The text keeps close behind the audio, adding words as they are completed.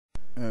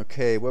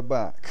Okay, we're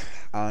back,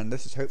 and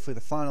this is hopefully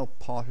the final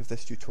part of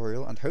this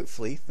tutorial, and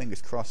hopefully,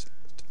 fingers crossed,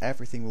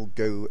 everything will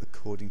go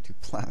according to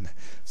plan.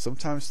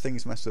 Sometimes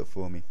things mess up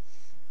for me.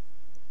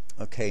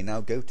 Okay, now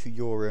go to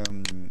your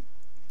I'm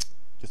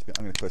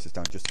going to close this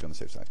down just to be on the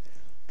safe side.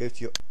 Go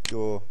to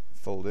your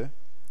folder,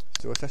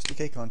 source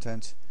SDK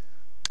content,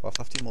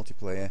 Warcraft 2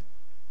 multiplayer,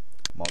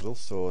 model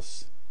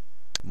source,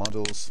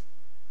 models.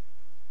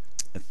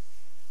 In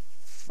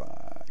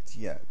fact,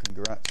 yeah,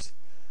 congrats.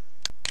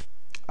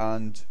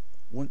 And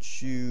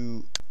once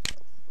you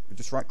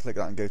just right click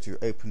that and go to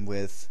open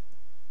with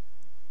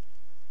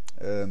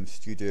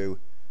Studio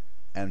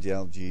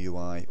MDL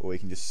GUI, or you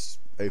can just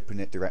open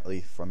it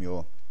directly from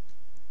your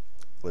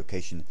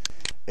location.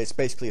 It's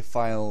basically a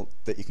file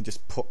that you can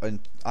just put, and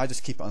I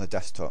just keep it on the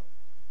desktop.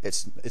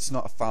 It's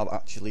not a file that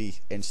actually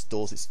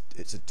installs,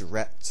 it's a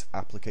direct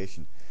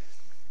application.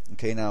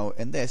 Okay, now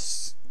in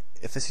this,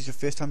 if this is your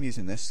first time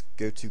using this,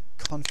 go to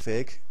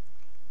config.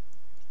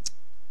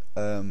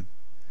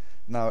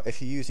 Now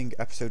if you're using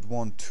episode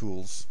 1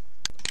 tools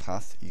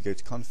path, you go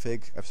to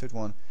config, episode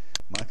 1,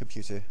 my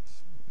computer,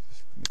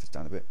 move this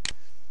down a bit,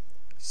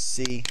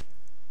 C,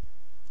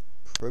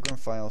 program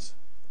files,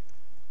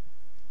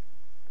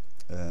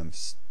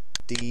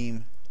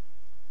 Steam,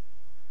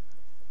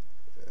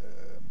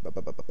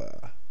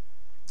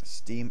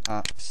 Steam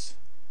apps,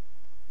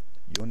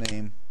 your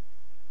name,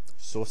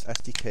 source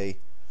SDK,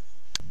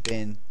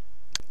 bin,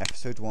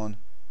 episode 1,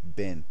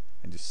 bin,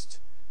 and just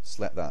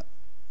select that.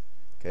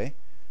 Okay,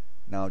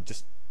 now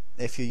just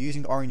if you're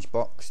using Orange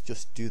Box,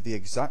 just do the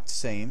exact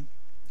same,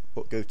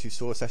 but go to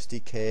source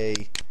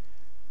SDK,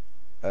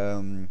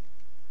 bin,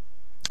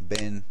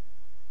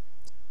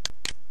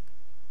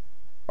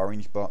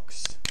 Orange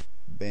Box,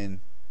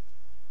 bin,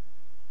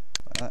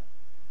 like that.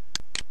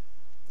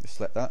 Just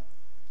select that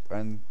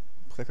and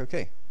click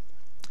OK,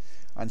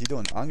 and you're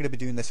done. I'm going to be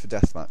doing this for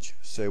deathmatch,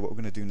 so what we're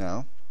going to do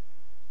now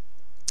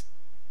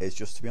is,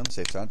 just to be on the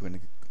safe side, we're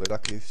going to load our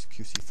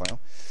QC file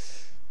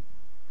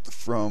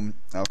from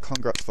our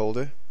congrats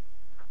folder,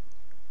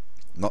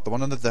 not the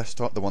one on the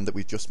desktop, the one that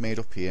we just made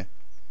up here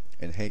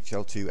in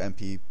HL2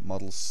 MP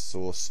models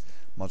source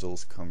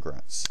models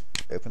congrats.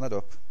 Open that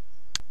up,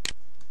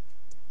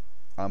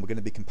 and we're going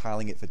to be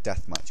compiling it for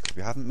deathmatch because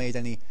we haven't made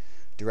any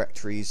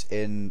directories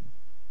in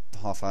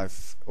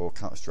Half-Life or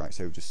Counter-Strike,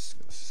 so just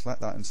select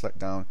that and select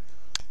down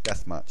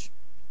deathmatch,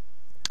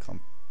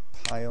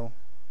 compile,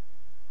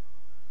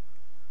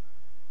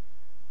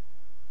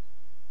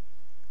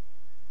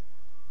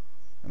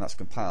 and that's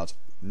compiled.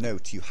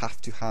 Note, you have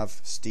to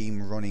have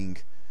Steam running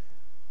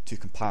to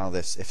compile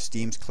this. If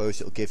Steam's closed,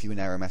 it'll give you an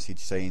error message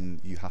saying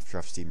you have to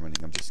have Steam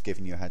running. I'm just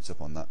giving you a heads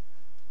up on that.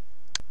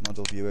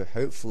 Model viewer,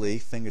 hopefully,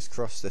 fingers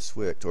crossed, this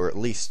worked, or at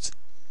least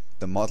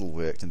the model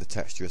worked and the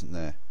texture isn't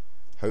there.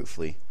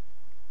 Hopefully.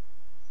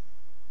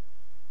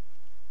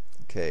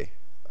 Okay,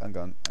 hang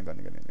on.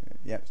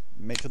 Yeah,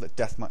 make sure that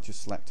deathmatch is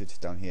selected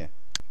down here.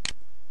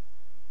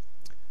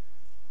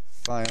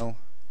 File,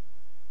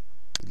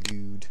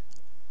 load.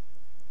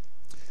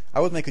 I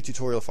would make a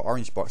tutorial for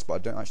Orange Box, but I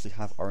don't actually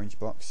have Orange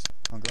Box.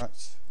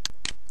 Congrats.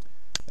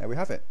 There we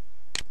have it.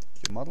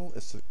 Your model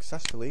is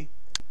successfully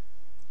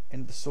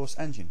in the source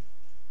engine.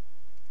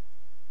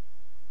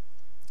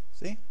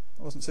 See? It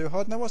wasn't so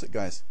hard now, was it,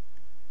 guys?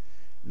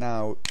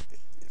 Now,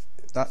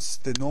 that's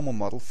the normal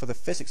model. For the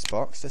physics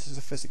box, this is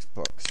a physics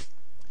box.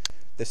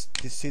 This,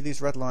 you see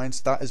these red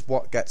lines? That is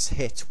what gets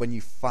hit when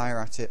you fire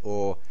at it,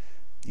 or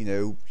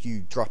you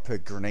drop a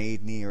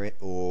grenade near it,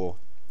 or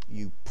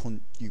you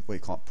punch. Well,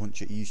 you can't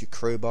punch it. You use your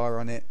crowbar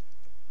on it.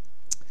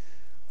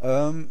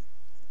 But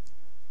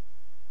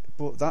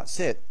that's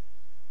it.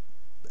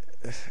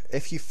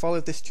 If you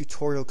followed this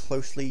tutorial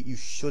closely, you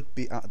should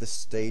be at this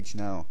stage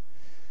now.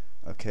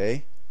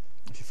 Okay?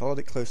 If you followed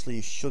it closely,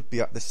 you should be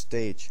at this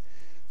stage.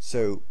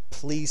 So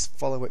please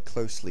follow it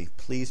closely.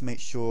 Please make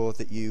sure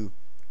that you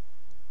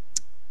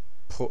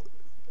put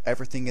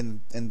everything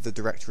in the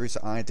directories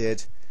that I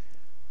did,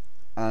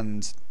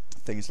 and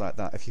things like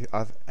that. If you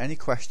have any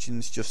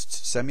questions,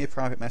 just send me a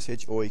private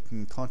message, or you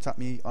can contact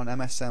me on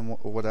MSN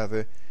or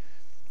whatever.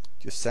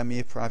 Just send me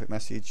a private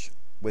message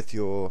with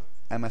your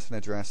MSN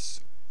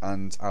address,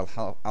 and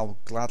I'll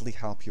gladly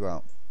help you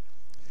out.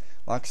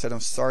 Like I said, I'm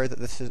sorry that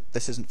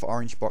this isn't for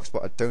Orange Box,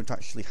 but I don't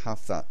actually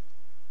have that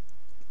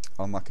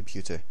on my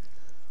computer.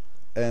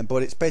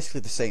 But it's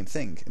basically the same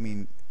thing. I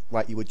mean,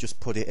 like, you would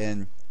just put it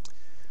in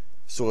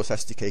source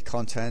SDK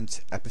content,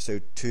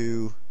 episode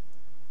 2,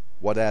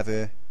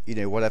 whatever,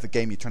 whatever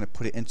game you're trying to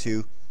put it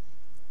into,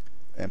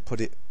 and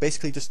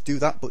basically just do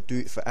that, but do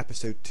it for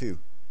episode 2.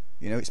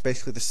 It's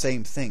basically the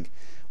same thing.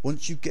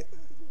 Once you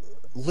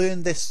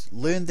learn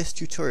this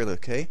tutorial,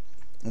 okay,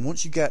 and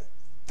once you get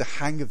the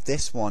hang of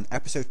this one,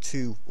 episode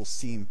 2 will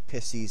seem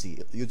piss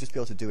easy. You'll just be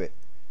able to do it.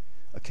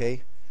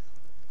 Okay?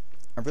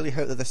 I really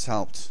hope that this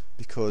helped,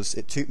 because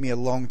it took me a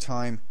long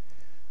time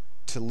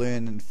to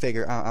learn and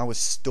figure out. I was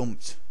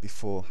stumped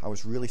before. I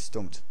was really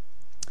stumped.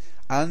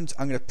 And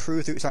I'm going to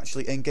prove that it's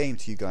actually in-game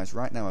to you guys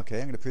right now, okay?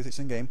 I'm going to prove it's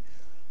in-game.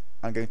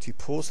 I'm going to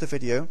pause the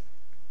video,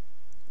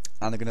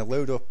 and I'm going to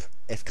load up,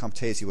 if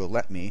Camtasia will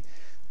let me,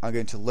 I'm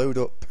going to load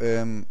up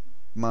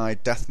my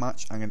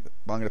deathmatch. I'm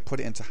going to put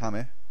it into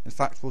Hammer. In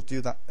fact, we'll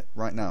do that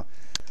right now.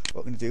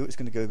 What we're going to do is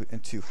going to go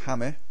into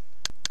Hammer,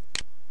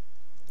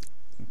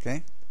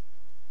 okay,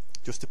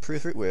 just to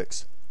prove it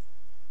works.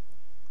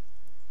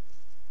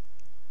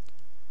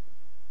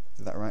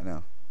 Do that right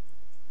now.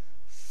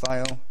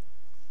 File,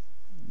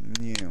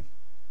 new.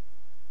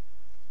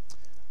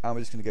 And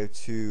we're just going to go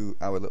to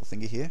our little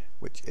thingy here,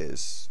 which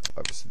is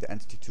obviously the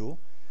entity tool,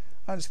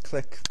 and just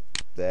click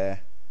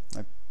there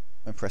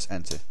and press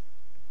enter.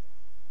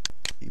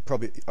 You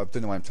probably, I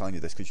don't know why I'm telling you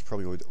this, because you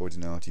probably already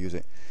know how to use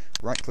it.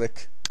 Right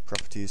click,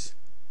 properties,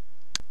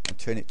 and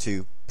turn it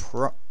to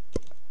prop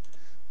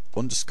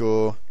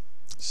underscore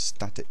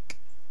static.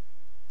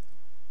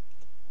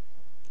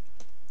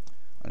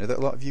 I know that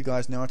a lot of you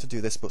guys know how to do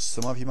this, but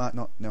some of you might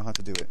not know how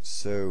to do it.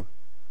 So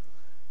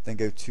then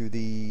go to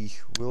the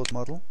world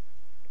model,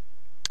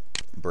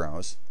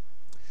 browse,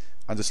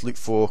 and just look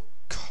for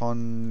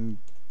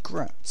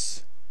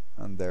congrats,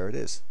 and there it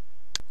is.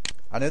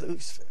 I know it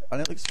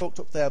looks fucked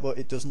up there, but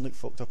it doesn't look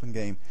fucked up in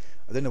game.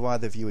 I don't know why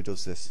the viewer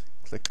does this.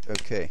 Click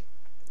OK,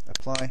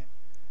 apply,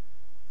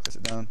 press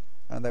it down,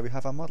 and there we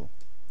have our model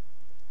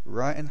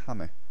right in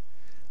Hammer.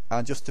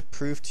 And just to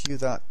prove to you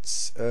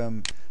that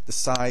the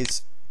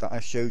size that I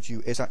showed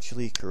you is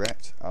actually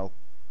correct, I'll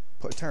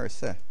put a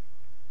terrorist there.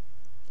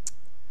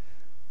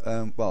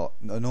 Well,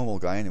 a normal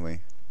guy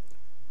anyway.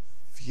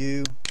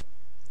 View,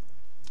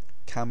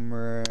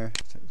 camera,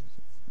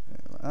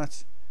 like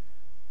that.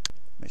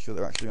 Make sure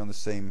they're actually on the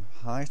same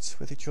height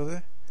with each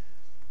other.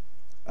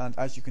 And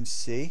as you can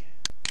see,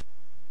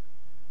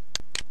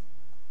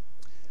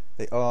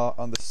 they are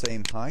on the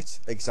same height,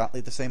 exactly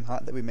the same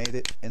height that we made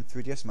it in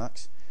 3ds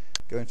Max.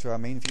 Go into our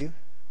main view,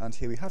 and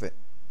here we have it.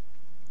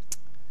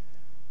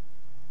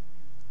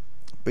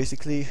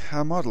 Basically,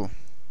 our model.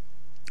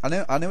 I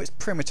know it's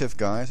primitive,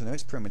 guys. I know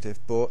it's primitive,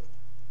 but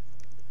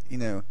you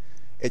know,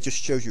 it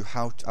just shows you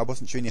how. I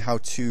wasn't showing you how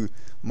to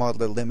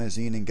model a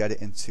limousine and get it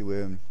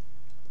into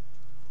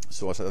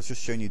So I was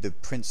just showing you the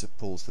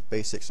principles, the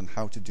basics on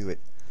how to do it.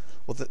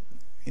 Well,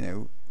 you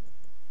know,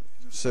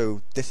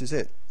 so this is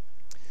it.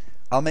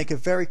 I'll make a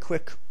very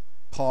quick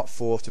part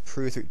 4 to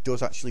prove that it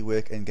does actually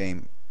work in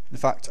game. In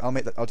fact,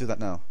 I'll do that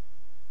now.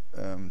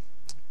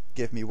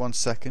 Give me 1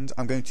 second.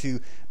 I'm going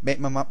to make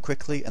my map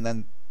quickly, and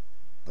then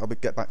I'll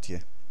get back to you.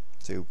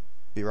 So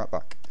be right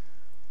back.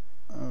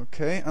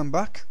 Okay, I'm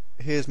back.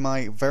 Here's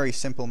my very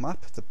simple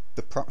map.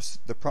 The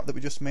prop that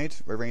we just made,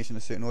 arranged in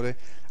a certain order,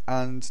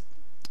 and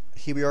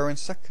here we are in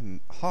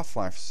second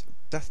Half-Life's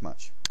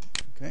deathmatch.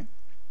 Okay.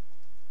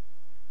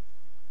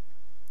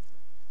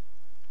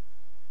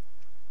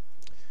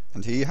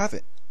 And here you have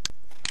it.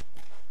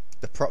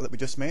 The prop that we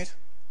just made.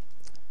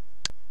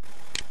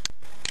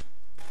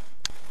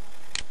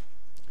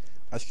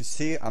 As you can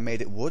see, I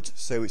made it wood,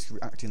 so it's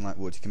reacting like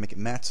wood. You can make it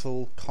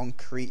metal,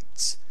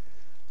 concrete,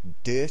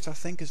 dirt, I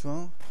think, as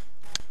well.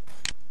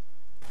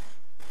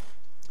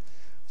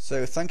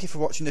 So thank you for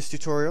watching this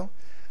tutorial.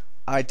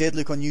 I did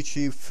look on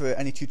YouTube for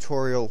any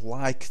tutorial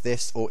like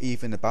this or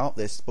even about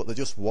this, but there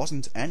just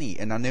wasn't any,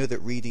 and I know that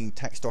reading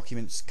text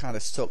documents kind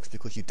of sucks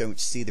because you don't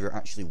see that it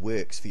actually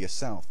works for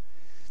yourself.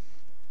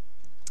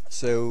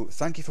 So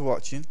thank you for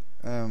watching.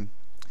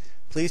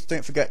 Please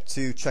don't forget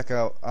to check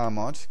out our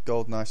mod,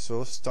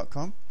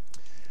 goldeneyesource.com.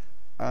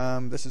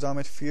 This is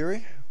Ahmed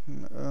Fury.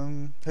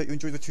 Hope you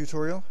enjoyed the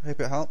tutorial. Hope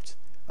it helped.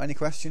 Any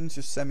questions,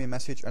 just send me a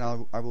message and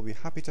I will be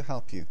happy to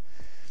help you.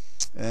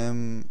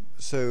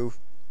 So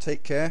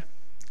take care,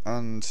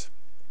 and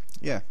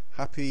yeah,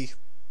 happy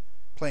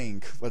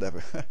playing,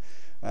 whatever.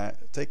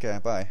 Take care,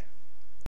 bye.